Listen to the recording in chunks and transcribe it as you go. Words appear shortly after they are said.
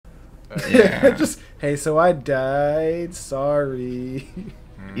Yeah. Just, hey, so I died. Sorry.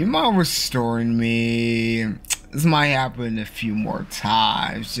 You mind restoring me? This might happen a few more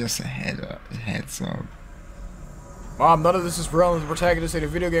times. Just a heads up. Mom, none of this is real. The protagonist in a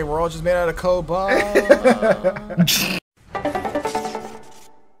video game. We're all just made out of code.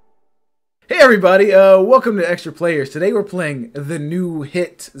 Hey everybody, welcome to Extra Players. Today we're playing the new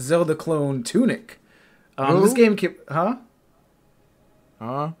hit Zelda clone Tunic. This game came,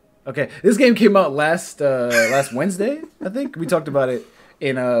 Okay, this game came out last Wednesday, I think. We talked about it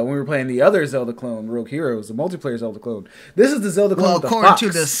in when we were playing the other Zelda clone, Rogue Heroes, the multiplayer Zelda clone. This is the Zelda clone. Well, according to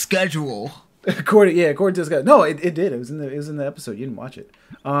the schedule. according to the schedule. No, it did. It was in the episode. You didn't watch it.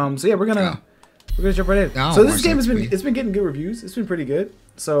 So yeah, we're gonna jump right in. So this game has been getting good reviews. It's been pretty good.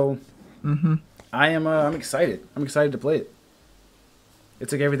 So. I'm excited. I'm excited to play it. It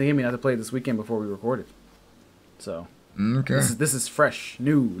took everything in me not to play it this weekend before we recorded. So, this is fresh,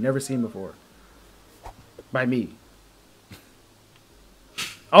 new, never seen before. By me.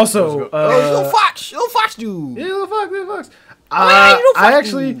 Also, little fox dude. Yeah, little fox.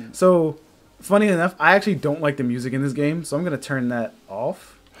 So funny enough, I actually don't like the music in this game, so I'm gonna turn that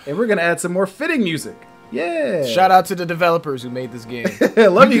off, and we're gonna add some more fitting music. Yeah. Shout out to the developers who made this game.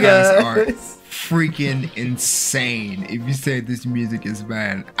 Love you guys. Are freaking insane. If you say this music is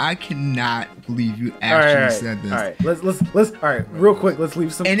bad, I cannot believe you actually said this. All right, let's. All right, real quick, let's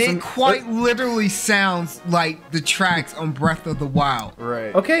leave some. And it quite literally sounds like the tracks on Breath of the Wild.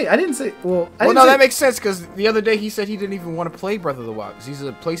 Right. Okay, I didn't say. Well, that makes sense because the other day he said he didn't even want to play Breath of the Wild because he's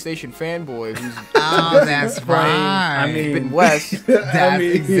a PlayStation fanboy who's. Oh, that's right. I mean, West. That's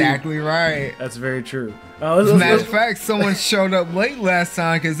exactly right. That's very true. As a matter of fact, someone showed up late last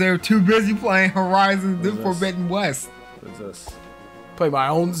time because they were too busy playing Horizon the Forbidden West. What's this? Play my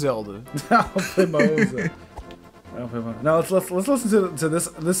own Zelda. I'll play my own Zelda. No, let's listen to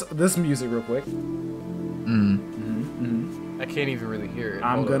this music real quick. I can't even really hear it.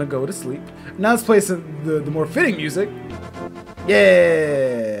 I'm gonna go to sleep. Now let's play the more fitting music.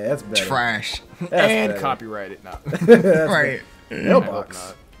 Yeah, that's better. Trash. That's and better. copyright it now. Right.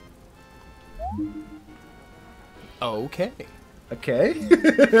 Mailbox. Okay. Okay.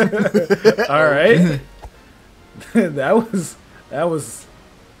 All right. that was.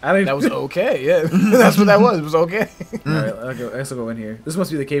 I don't. That was okay. Yeah, that's what that was. It was okay. All right. I guess I'll go in here. This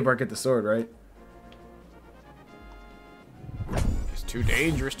must be the cave where I get the sword, right? It's too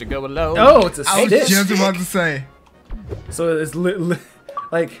dangerous to go alone. Oh, it's a I was stick. just about to say. So it's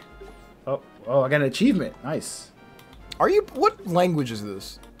like. Oh, I got an achievement. Nice. Are you? What language is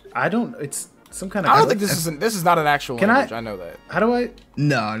this? I don't. It's some kind of. I don't think this is not an actual language. I know that. How do I?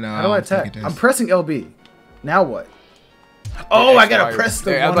 No. How do I attack? I'm pressing LB. Now what? Oh, I gotta press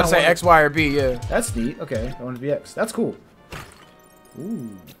the. I was about to say X, Y, or B. Yeah. That's neat. Okay, I want to be X. That's cool.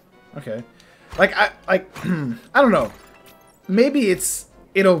 Ooh. Okay. Like I don't know. Maybe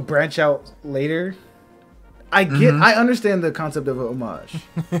it'll branch out later. I understand the concept of an homage.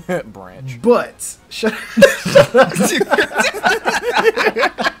 Branch. But shut up.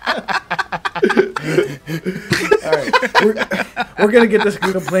 Alright, we're gonna get this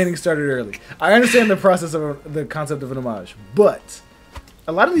complaining started early. I understand the process of the concept of an homage, but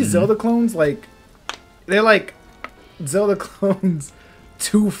a lot of these Zelda clones, they're like Zelda clones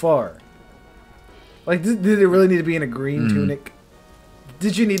too far. Like, did it really need to be in a green tunic?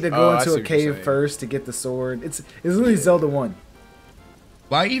 Did you need to go into a cave first to get the sword? It's really Zelda 1.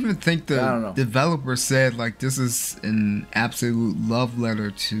 Well, I even think the developer said like this is an absolute love letter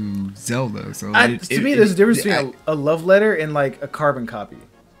to Zelda. So to me, there's a difference between a love letter and like a carbon copy.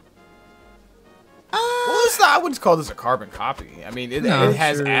 Well, it's not. I wouldn't call this a carbon copy. I mean, it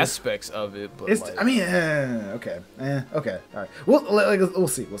has aspects of it, but okay, all right. We'll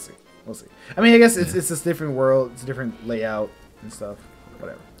see. I mean, I guess it's just different world. It's a different layout and stuff.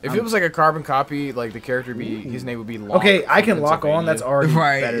 Whatever. If it was like a carbon copy, like the character his name would be Locke. Okay, I can lock on. That's already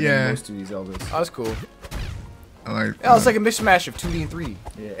better than most of these Zeldas. Oh, that's cool. I like. Yeah, it's like a mishmash of 2D and 3D.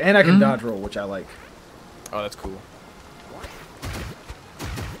 Yeah, and I can dodge roll, which I like. Oh, that's cool.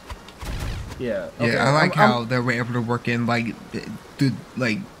 Yeah. Okay. Yeah, I like how they were able to work in like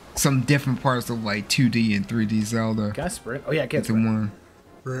some different parts of like 2D and 3D Zelda. Can I sprint? Oh yeah, I can sprint. One.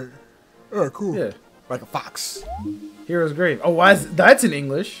 Right. Oh, cool. Yeah. Like a fox. Hero's Grave. Oh, why is that's in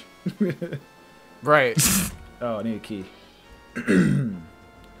English? Right. Oh, I need a key.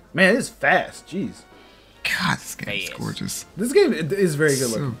 Man, it's fast. Jeez. God, this game is gorgeous. This game is very good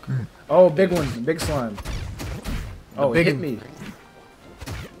looking. So good. Oh, big one. Big slime. Oh, it hit me.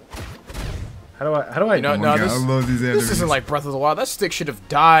 How do I? No, I love these enemies. This isn't like Breath of the Wild. That stick should have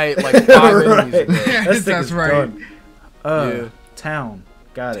died like 5 enemies ago. That stick That's is right. done. Town.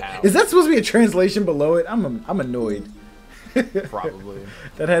 Got it. town. Is that supposed to be a translation below it? I'm annoyed. Probably.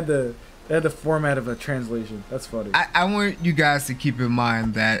 That had the format of a translation. That's funny. I want you guys to keep in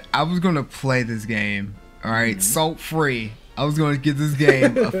mind that I was gonna play this game. All right, salt free. I was gonna give this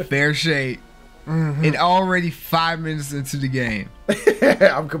game a fair shake. And already 5 minutes into the game.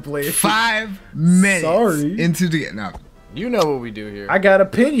 I'm complaining. 5 minutes Sorry. into the game. No. You know what we do here. I got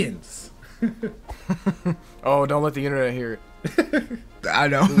opinions. Oh, don't let the internet hear it. I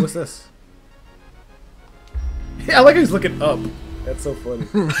know. Ooh, what's this? Yeah, I like how he's looking up. That's so funny.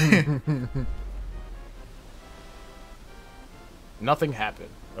 Nothing happened.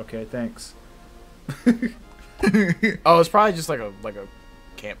 Okay, thanks. Oh, it's probably just like a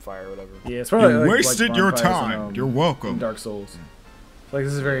campfire or whatever. Yeah, it's probably You like wasted your bonfires time. in, You're welcome. in Dark Souls. Like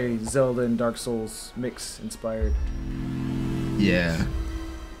this is very Zelda and Dark Souls mix inspired. Yeah.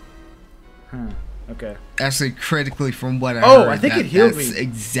 Huh. Okay. Actually, critically, from what I Oh, heard, I think it healed me. that's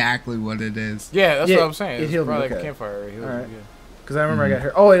exactly what it is. Yeah, that's Yeah, what I'm saying. it It's healed me, probably like a okay. campfire. It healed All right. you, yeah. Because I remember I got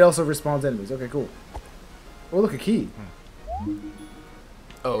hurt. Oh, it also respawns enemies. Okay, cool. Oh, look, a key.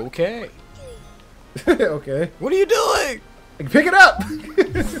 Okay. Okay. What are you doing? I can pick it up.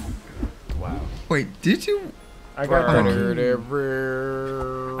 Wow. Wait, did you? I got that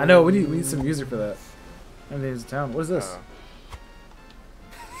key. I I know. We need some music for that. And there's a town. What is this?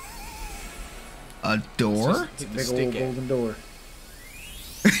 A door? Hit the Big stick old in. golden door.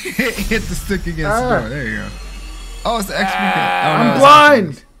 Hit the stick against Ah. the door. There you go. Oh, it's the XP. I'm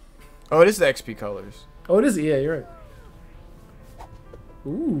blind. Oh, it is the XP colors. Oh, it is. Yeah, you're right.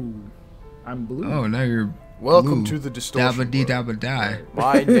 Ooh, I'm blue. Oh, now you're. Welcome blue. to the distortion. Dabba dee world. dabba die.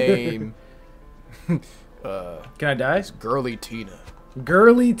 My name. Can I die? Girly Tina.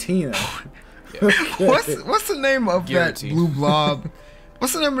 Girly Tina. What's the name of Guaranteed. that blue blob?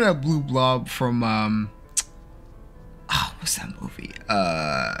 What's the name of that blue blob from Oh, what's that movie?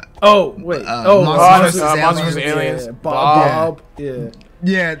 Oh wait. Oh, Monsters Monsters vs. vs. Aliens. Yeah, Bob. Bob. Yeah.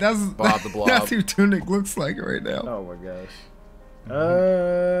 Yeah, that's Bob the Blob. That's who Tunic looks like right now. Oh my gosh.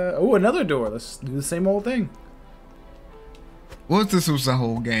 Oh, another door. Let's do the same old thing. What if this was the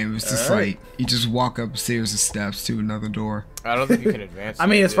whole game? It's just Alright. like you just walk up a series of steps to another door. I don't think you can advance. I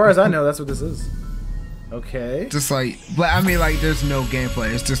mean, as far as I know, that's what this is. Okay. Just like, but I mean, like, there's no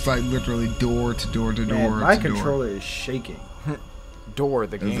gameplay. It's just like literally door to door to Man, door. my to door. controller is shaking. Door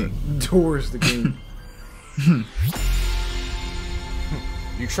the game. Doors the game.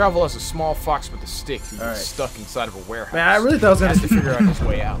 You travel as a small fox with a stick who gets Alright. stuck inside of a warehouse. Man, I really thought I was He has to gonna. figure out his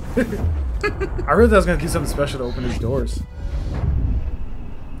way out. I really thought I was gonna do something special to open these doors.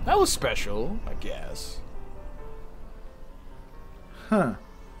 That was special, I guess. Huh.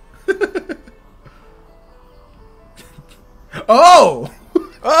 Oh!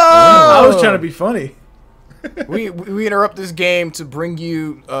 Oh! I was trying to be funny. we interrupt this game to bring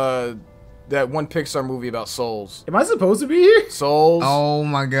you that one Pixar movie about souls. Am I supposed to be here? Souls. Oh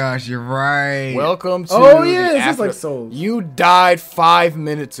my gosh, you're right. Welcome to. Oh, yeah, the this is after- like Souls. You died 5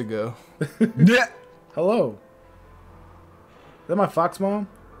 minutes ago. Yeah. Hello. Is that my fox mom?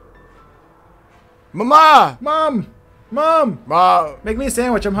 Mama. Mom! Mom! Ma. Make me a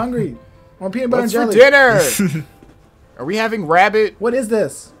sandwich. I'm hungry. I want peanut butter What's and for jelly. dinner? Are we having rabbit? What is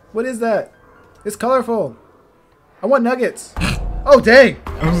this? What is that? It's colorful. I want nuggets. Oh, dang.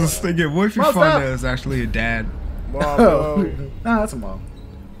 I was just thinking, what if you Mom, find stop. that it's actually a dad? Oh. Nah, that's a mom.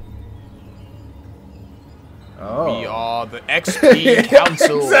 Oh. We are the XP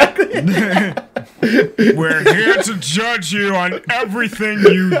Council. We're here to judge you on everything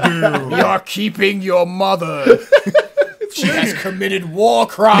you We do. are keeping your mother. She has committed war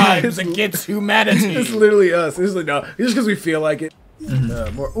crimes against humanity. It's literally us. It's like, no, just because we feel like it.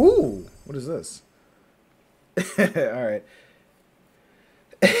 More. Ooh, what is this? All right.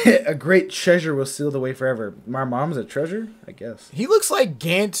 A great treasure will seal the way forever. My mom's a treasure, I guess. He looks like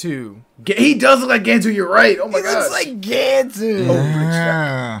Gantu. He does look like Gantu. You're right. Oh my He god. looks like Gantu.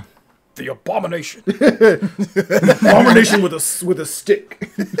 Yeah. The abomination. Abomination with a stick.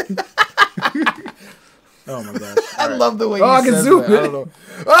 Oh my gosh. I love the way he I can says zoom that. I don't know.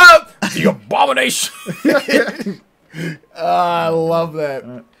 Ah, the abomination. I love that.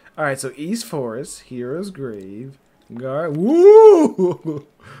 All right, so East Forest, Hero's Grave, Woo!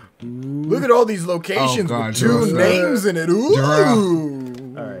 Look at all these locations God, with two Jarell. names in it. Ooh.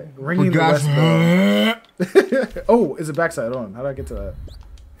 Jarell. All right, ringing the West Bell. Oh, is it backside on? How do I get to that?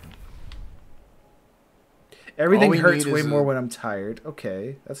 Everything All we hurts need way is more a- when I'm tired.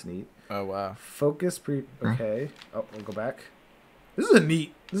 Okay, that's neat. Oh wow. Focus Okay. Oh, we'll go back. This is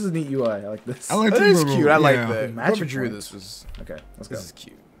neat UI. I like this. I like That the is little, cute. I like yeah. that. Match Whoever drew points. this was. Okay, let's go. This is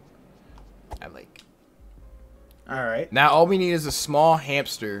cute. I like. All right. Now all we need is a small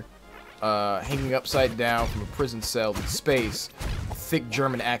hamster hanging upside down from a prison cell in space, thick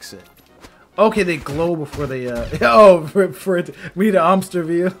German accent. Okay, they glow before they. Oh, for it. We need an hamster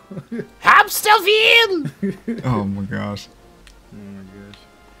view. Hamsterville! Oh my gosh. Oh my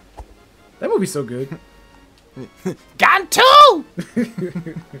gosh. That movie's so good. Gone too! Oh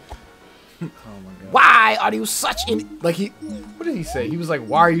my god. Why are you such an like he? What did he say? He was like,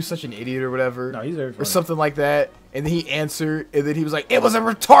 "Why are you such an idiot?" or whatever. No, he's very funny. Or something like that. And then he answered, and then he was like, "It was a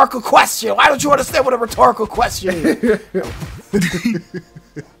rhetorical question. Why don't you understand what a rhetorical question is?"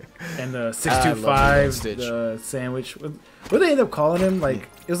 And the I love 625, the sandwich. What did they end up calling him? Like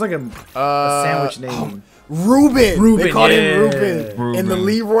it was like a sandwich name. Ruben. They called him yeah. Ruben. In the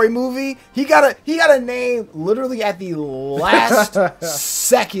Leroy movie, he got a name literally at the last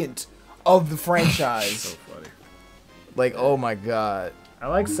second of the franchise. So funny. Like, oh my god. I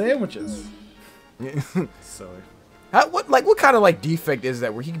like sandwiches. Silly. What kind of like defect is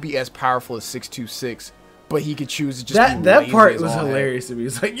that where he could be as powerful as 626, but he could choose to just be That lazy part as was all heck? hilarious to me.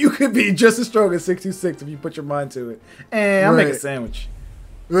 It's like you could be just as strong as 626 if you put your mind to it. And I'll make a sandwich.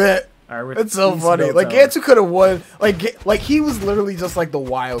 Yeah. All right, It's so eat some funny. Bell Like Tower. Gantu could have won. Like he was literally just like the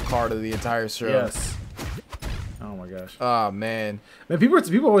wild card of the entire show. Yes. Oh my gosh. Oh man. Man,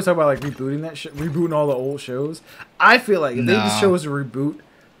 people always talk about like rebooting rebooting all the old shows. I feel like if they just chose to reboot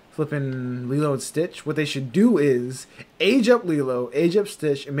flipping Lilo and Stitch, what they should do is age up Lilo, age up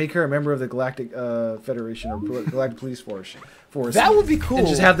Stitch, and make her a member of the Galactic Federation or Galactic Police Force. That would be cool. And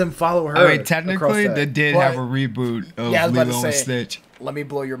just have them follow her. I mean, technically, they did But- have a reboot of Yeah, I was about to Lilo and say. Stitch. Let me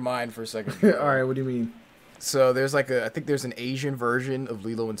blow your mind for a second. All right, what do you mean? So there's like I think there's an Asian version of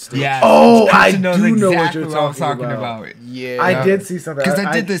Lilo and Stitch. Yeah. Oh, I Christian knows do know what exactly you're I was talking talking about. about. Yeah. I did see something. Because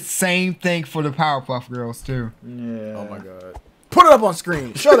I did the same thing for the Powerpuff Girls too. Yeah. Oh my god. Put it up on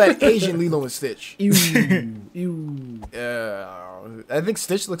screen. Show that Asian Lilo and Stitch. Ew. Ew. I think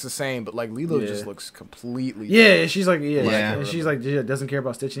Stitch looks the same, but like Lilo Yeah. just looks completely. Yeah, she's like, Yeah. she's like, doesn't care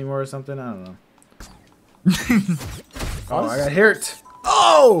about Stitch anymore or something. I don't know. Oh, I got hurt.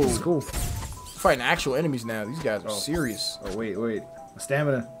 Oh! It's cool. Fighting actual enemies now. These guys are serious. Oh wait,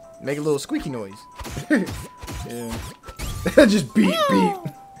 stamina. Make a little squeaky noise. Yeah. Just beat.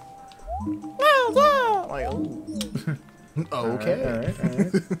 Like, oh. Okay. All right.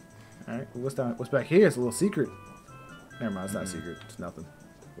 All right. What's down? What's back here? It's a little secret. Never mind. It's not a secret. It's nothing.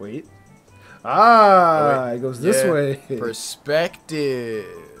 Wait. Ah, wait. it goes this Yeah. way. Perspective.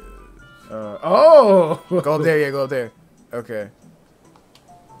 Oh. Go up there. Yeah, go up there. Okay.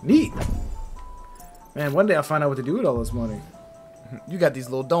 Neat. Man, one day I'll find out what to do with all this money. You got these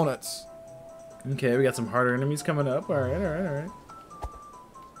little donuts. Okay, we got some harder enemies coming up. All right.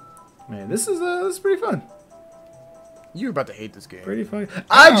 Man, this is pretty fun. You're about to hate this game. Pretty funny.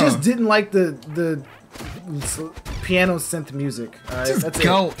 I just didn't like the piano synth music. All right, Just that's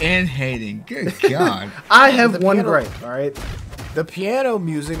go it. in hating. Good God. I have The one piano- gripe. All right. The piano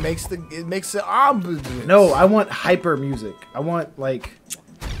music makes it ambivalent. No, I want hyper music. I want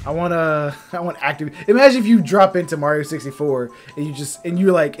active. Imagine if you drop into Mario 64 and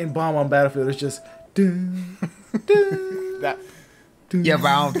you're like in Bomb on Battlefield. It's just. Dun, dun, That. Yeah, but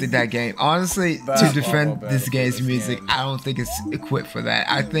I don't think that game. Honestly, to Basketball defend this Battlefield game's is music, game. I don't think it's equipped for that.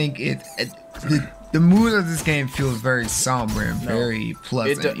 I think the mood of this game feels very somber and very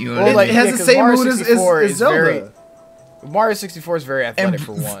pleasant. You know well, what I like, mean? It has yeah, the 'cause same Mario mood as 64 is Zelda. very- Mario 64 is very athletic And-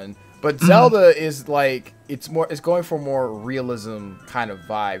 for one, but Zelda is like it's going for more realism kind of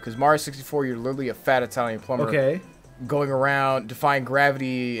vibe. Because Mario 64, you're literally a fat Italian plumber Okay. going around defying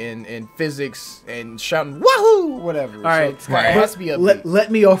gravity and physics and shouting "Wahoo!" whatever. All right. So it has to be Let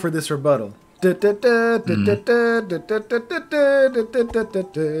me offer this rebuttal.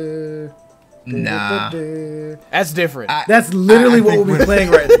 Nah. That's different. That's literally I what think we'll be playing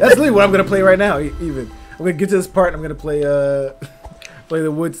right. That's literally what I'm gonna play right now. Even I'm gonna get to this part. And I'm gonna play play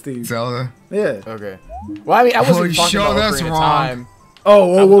the Woods theme. Zelda. Yeah. Okay. Well, I mean, I wasn't you talking showed about us Ocarina of wrong. Time.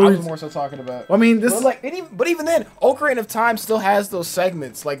 Oh, I what was we? more so talking about. I mean, this. But even then, Ocarina of Time still has those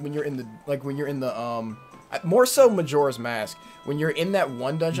segments, like when you're in the more so Majora's Mask. When you're in that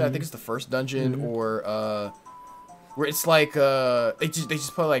one dungeon, I think it's the first dungeon, or where it's like they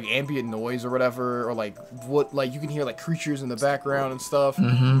just put like ambient noise or whatever, or like you can hear like creatures in the background and stuff.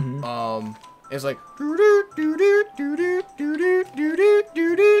 It's like I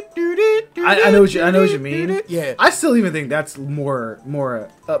know what you mean. Yeah, I still even think that's more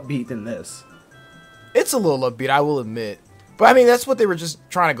upbeat than this. it's a little upbeat, I will admit. But I mean, that's what they were just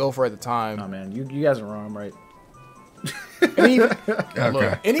trying to go for at the time. Oh man, you guys are wrong. I'm right.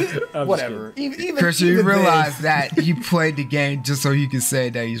 Whatever. Even Christian, you then- realize that he played the game just so he can say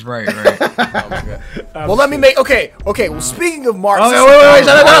that he's right, right? Oh my god. Well, let me make. Okay. Well, speaking of Mark. Oh, wait,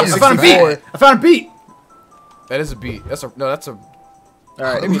 shut up! I found a 64, beat. I found a beat. That is a beat. That's a. All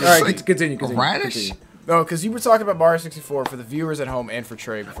right, continue. Radish? No, because you were talking about Mario 64 for the viewers at home and for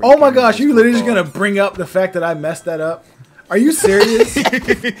Trey. Before Oh my gosh, you literally just gonna bring up the fact that I messed that up? Are you serious?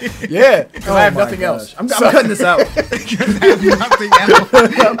 Yeah, because I have nothing else. I'm cutting this out. Nothing else.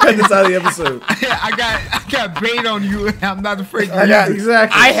 I'm cutting this out of the episode. I got bait on you, and I'm not afraid to Yeah, use it.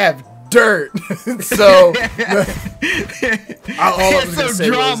 exactly. I have dirt. So all I was It's gonna some say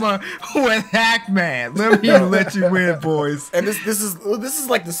was, drama with Hackman. Let me let you win, boys. and this is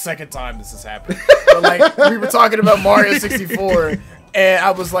like the second time this has happened. But like we were talking about Mario 64, and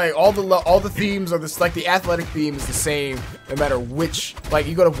I was like, all the themes are this, like the athletic theme is the same no matter which. Like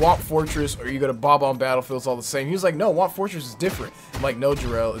you go to Womp Fortress or you go to Bob on Battlefield, it's all the same. He was like, no, Womp Fortress is different. I'm like, no,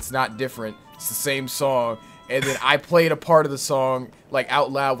 Jarell, it's not different. It's the same song. And then I played a part of the song like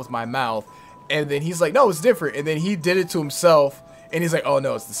out loud with my mouth, and then he's like, no, it's different. And then he did it to himself. And he's like, "Oh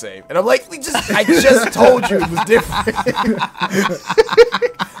no, it's the same." And I'm like, I just told you it was different."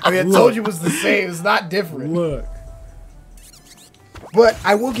 I mean, I told you it was the same. It's not different. Look. But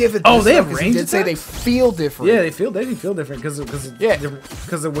I will give it. Oh, this, they though, have 'cause range He did say they attacks? feel different. Yeah, they feel different because Yeah.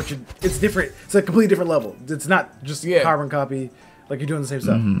 because of what you. It's different. It's a completely different level. It's not just carbon copy like you're doing the same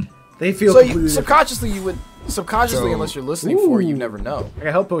stuff. They feel So completely subconsciously, unless you're listening for it, you never know. different. I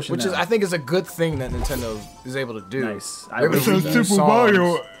got health potion. Which now. is, I think, is a good thing that Nintendo is able to do. Nice. They're able to So reuse Super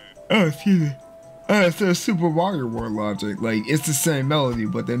Mario, songs. excuse me. So Super Mario World logic, like it's the same melody,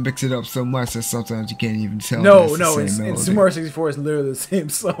 but they mix it up so much that sometimes you can't even tell. No, it's no, the in same melody. Super Mario 64 is literally the same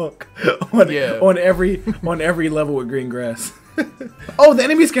song on every level with green grass. Oh, the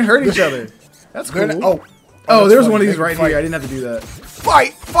enemies can hurt each other. That's cool. Oh, Oh, that's there's funny. one of these They right can here. I didn't have to do that.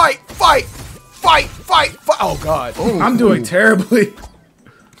 Fight! Oh god. I'm doing terribly.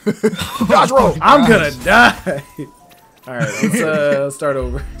 Dodge roll. I'm gonna die. All right, let's start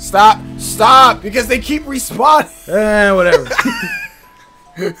over. Stop! Because they keep respawning. Whatever.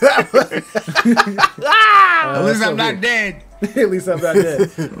 At least I'm not dead. At least I'm not dead.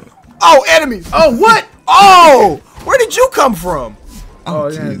 Oh, enemies! Oh, what? Oh, where did you come from? Oh,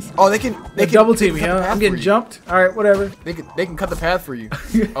 yeah. jeez. Oh, they can Double team me, cut the huh? path I'm for getting you. jumped. All right, whatever. They can cut the path for you.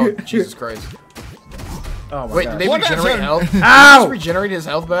 Oh, Jesus Christ! Oh my Wait, god. did they What regenerate happened? health? Ow! Just regenerate his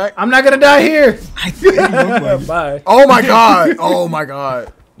health back? I'm not gonna die here. I think it looked like it. Bye. Oh my god! Oh my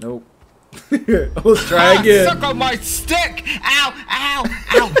god! Nope. Let's try again. Suck on my stick! Ow! Ow!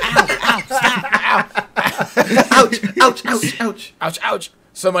 Ow! Ow! Ow! Stop! Ouch! Ouch! Ouch! Ouch! Ouch! Ouch!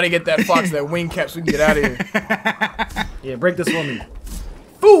 Somebody get that fox that wing cap so we can get out of here. Yeah, break this for me.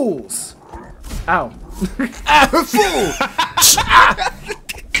 Fools! Ow. Fool!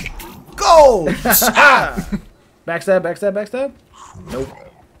 Go! Backstab. Nope.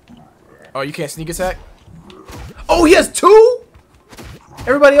 Oh, you can't sneak attack? Oh, he has two?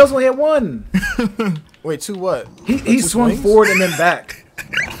 Everybody else only had one. Wait, two what? He Two swung swings? forward and then back.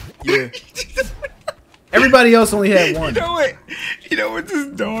 Yeah. Everybody else only had one. You know what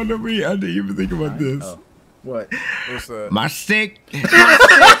just dawned on me? I didn't even think about this. Oh. What? What's that? My stick.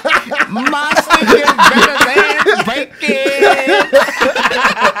 My stick is better than breaking.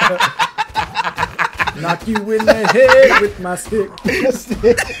 Knock you in the head with my stick.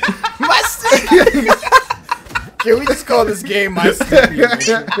 My stick! Can we just call this game My Stick? No!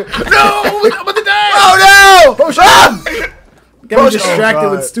 I'm about to die! Oh no! Potion! Got me distracted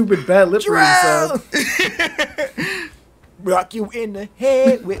God. with stupid bad lip reading Jarell! stuff. Rock you in the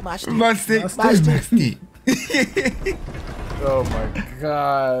head with my stick. My stick. My My stick. stick. Oh my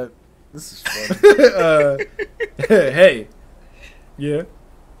god. This is funny. Hey. Yeah.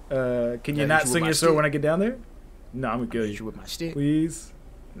 Can you Yeah, not you swing with my your sword stick. when I get down there? No, I'm gonna kill You you. with my stick. Please?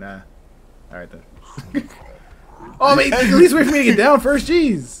 Nah. Alright then. Oh, man, at least wait for me to get down first,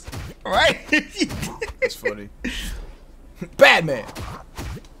 jeez. Right? That's funny. Bad man.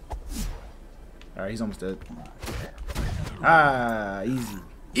 Alright, he's almost dead. Ah, easy.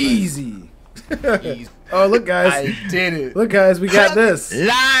 Easy. Easy. Oh, look, guys. I did it. Look, guys, we got this.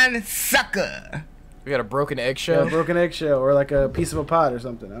 Line sucker. We got a broken Yeah, eggshell. a broken eggshell or like a piece of a pot or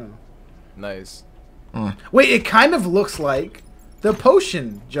something. I don't know. Nice. Wait, it kind of looks like the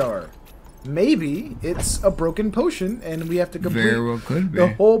potion jar. Maybe it's a broken potion and we have to complete Very well could be. the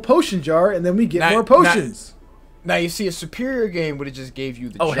whole potion jar and then we get Not- more potions. Now you see, a superior game would have just gave you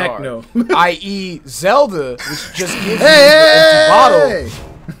the Oh, jar. heck no. I.e., Zelda, which just gives you the Hey! empty bottle.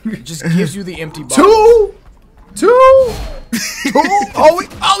 It just gives you the empty bottle. Two?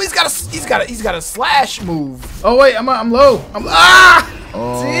 Oh, he's got he's got a slash move. Oh wait, I'm low.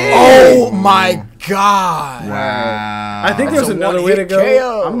 Oh my god. Wow. I think That's there's a another way to one-hit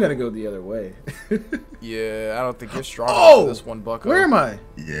go. KO. I'm gonna go the other way. Yeah, I don't think you're strong Oh! enough for this one, Bucko. Where am I?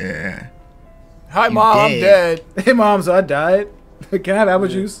 Yeah. Hi, You Mom. I'm dead. Hey mom, so I died. Can I have apple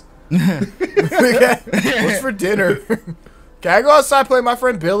juice? What's for dinner? Can I go outside and play with my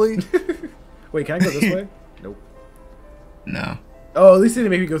friend Billy? Wait, can I go this way? Nope. No. Oh, at least they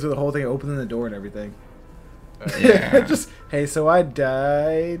didn't make me go through the whole thing, opening the door and everything. Yeah. Just, hey, so I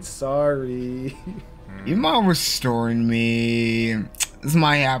died. Sorry. You mind restoring me? This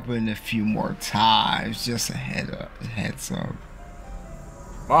might happen a few more times. Just a heads up.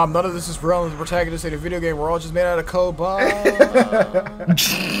 Mom, none of this is real. The protagonist ain't a video game. We're all just made out of code. Bye.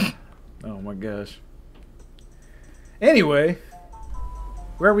 Oh my gosh. Anyway,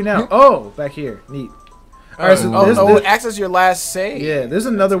 where are we now? Oh, back here. Neat. All right, so it acts as your last save. yeah, there's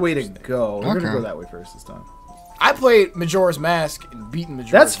another way to go. We're gonna Okay. go that way first this time. I played Majora's Mask and beaten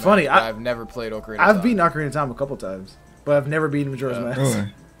Majora's That's Mask. funny. But I've never played Ocarina of Time. I've beaten Ocarina of Time a couple times, but I've never beaten Majora's Mask.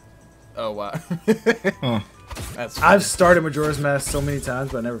 Really? Oh, wow. Huh. That's funny. I've started Majora's Mask so many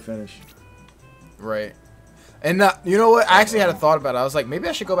times, but I never finished. Right. And you know what? I actually had a thought about it. I was like, maybe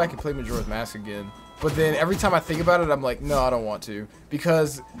I should go back and play Majora's Mask again. But then every time I think about it, I'm like, no, I don't want to.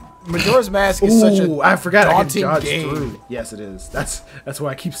 Because Majora's Mask is such a I forgot I can daunting dodge game. through. Yes, it is. That's why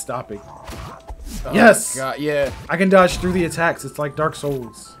I keep stopping. Oh, Yes! God, yeah. I can dodge through the attacks. It's like Dark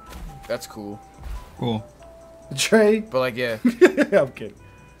Souls. That's cool. Cool. Trey? But, like, yeah. I'm kidding.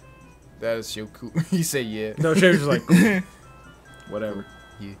 That is so cool. You say yeah. No, Trey was just like, cool. Whatever.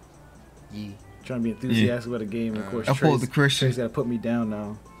 Yeah. Yeah. Trying to be enthusiastic about a game, and of course, I pulled the Trey's Christian. got to put me down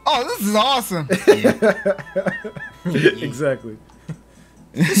now. Oh, this is awesome. Exactly.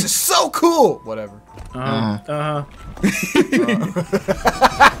 This is so cool. Whatever.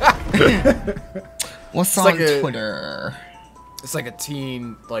 What's It's on like a- Twitter? It's like a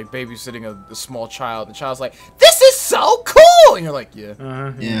teen, like, babysitting a small child. The child's like, this is so cool! And you're like, yeah.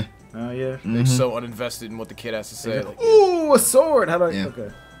 Yeah. Oh, yeah. They're so uninvested in what the kid has to say. Like, Ooh, a sword. How do I? Yeah. Okay.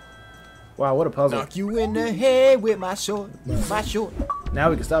 Wow, what a puzzle. knock you in the head with my sword. My sword.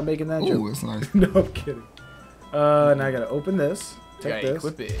 Now we can stop making that Ooh, joke. it's nice. No, I'm kidding. Now I gotta open this. You Take gotta this.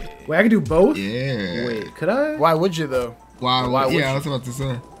 equip it. Wait, I can do both? Yeah. Wait, could I? Why would you, though? Why would yeah, I you? was about to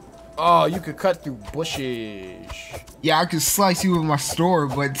say. Oh, you could cut through bushes. Yeah, I could slice you with my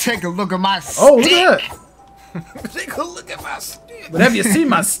sword, but take a look at my Oh, look stick. at that. Take a look at my stick. But have you seen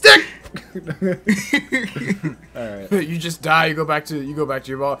my stick? Alright. You just die. You go back to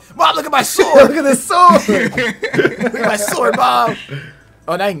your mom. Mom, look at my sword. Look at this sword! Look at my sword, Mom.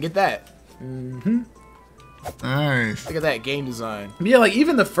 Oh, now you can get that. Nice. Look at that game design. Yeah, like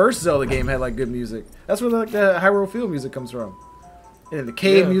even the first Zelda game had like good music. That's where like the Hyrule Field music comes from. And the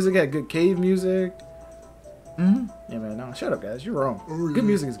cave Yeah. music had good cave music. Yeah, man. No, shut up, guys. You're wrong. Good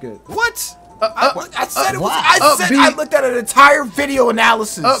music is good. What? I said it was. what? I said I looked at an entire video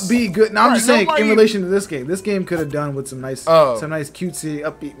analysis. Upbeat, good. No, I'm Right, just saying nobody- in relation to this game. This game could have done with some nice, cutesy,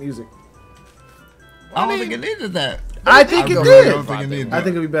 upbeat music. I don't think it needed that. I think it I did. don't think it needed I that.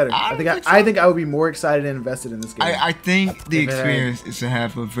 think it'd be better. I I think think so. I think I would be more excited and invested in this game. I think the If it had- experience is to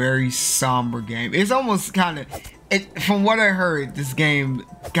have a very somber game. It's almost kind of, from what I heard, this game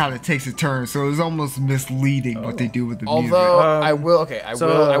kind of takes a turn, so it's almost misleading what they do with the music. Although I Um, will.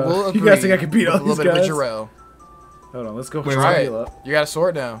 I will agree. you guys think I could beat all with a little these bit guys? of Jarell. Hold on, let's go Wait, for Try some it. heal up. You got a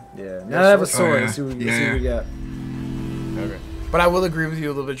sword now. Yeah, now that I have a sword, yeah. let's see what we Yeah. got. Okay. But I will agree with you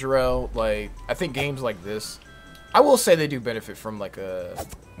a little bit, Jarell. Like, I think games like this, I will say they do benefit from like a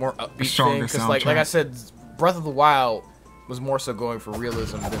more upbeat stronger thing. Because like soundtrack. I said, Breath of the Wild was more so going for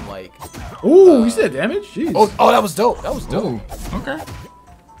realism than like. Ooh, you said damage? Jeez. Oh, that was dope. That was dope. Oh, okay.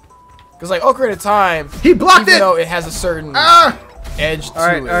 Because like Ocarina of Time, He blocked even it! though it has a certain Ah! edge to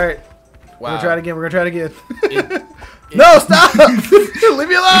Alright, it. alright. Wow. We're gonna try it again. It- No, stop! Leave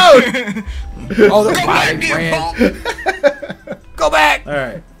me alone! Oh, the wow, they ran. Go back.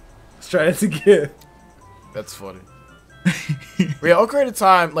 Alright. Let's try this again. That's funny. But yeah, Ocarina of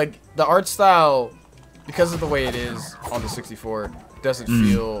Time, like the art style, because of the way it is on the 64, doesn't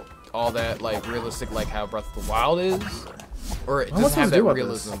feel all that like realistic like how Breath of the Wild is, or it What am I doesn't have supposed to that do about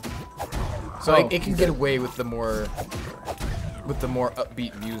realism. this? So Oh, like, it can get away with the more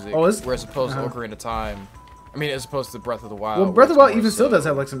upbeat music, Oh, is- whereas opposed to uh-huh. Ocarina of Time. I mean, as opposed to Breath of the Wild. Well, where Breath of it's the Wild more even still so- does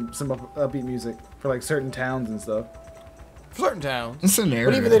have like some upbeat music for like certain towns and stuff. for certain towns. It's an area.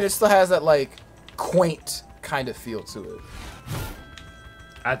 But even then, it still has that like quaint kind of feel to it.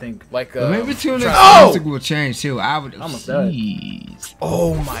 I think. Like But maybe Tunic's Oh! music will change too. I would. Almost died. Jeez.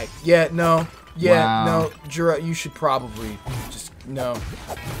 Oh my, yeah, no, Wow. no, Jura, you should probably just No.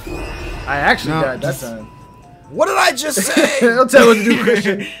 I actually No, died that just- time. What did I just say? Don't tell me what to do,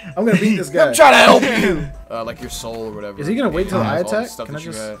 Christian. I'm gonna beat this guy. I'm trying to help you. Like your soul or whatever. Is he gonna wait till I All the attack? stuff Can I that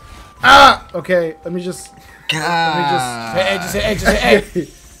you just? had. Ah! Okay, let me just. Ah. Hey, just hey.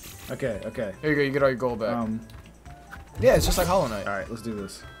 Okay, okay. Here you go. You get all your gold back. Yeah, it's just like Hollow Knight. All right, let's do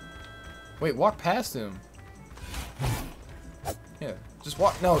this. Wait, walk past him. Yeah, just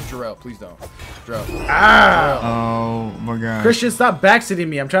walk. No, Jarell, please don't. Jarell. Ah! Oh my god. Christian, stop backseating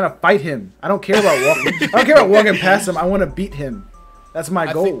me. I'm trying to fight him. I don't care about walking. I don't care about walking past him. I want to beat him. That's my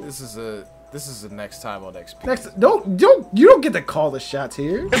I goal. think this is a next time on XP. Next, you don't get to call the shots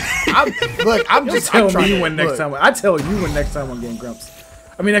here. I'm just Tell I'm trying me to- when next look, time. I tell you when next time on Game Grumps.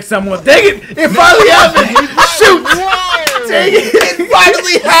 I mean next time on. Dang it! It finally happened. Shoot! Dang it! It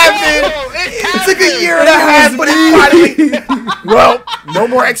finally happened. It took a year and a half, but it finally. Well, no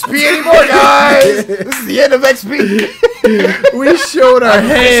more XP anymore, guys. This is the end of XP. We showed our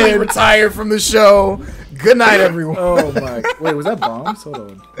Officially hand. retired from the show. Good night, everyone. Oh my! Wait, was that bombs? Hold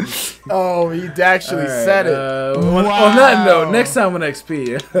on. Oh, he actually said it. On that note, next time on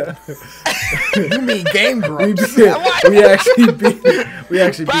XP, You mean Game Grumps? we actually beat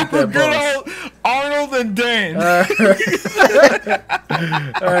Back that with good boss. old Arnold and Dan. All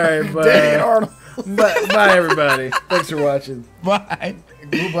right, Dang it, Arnold. bye, everybody. Thanks for watching. Bye.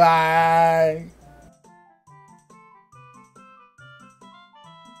 Goodbye.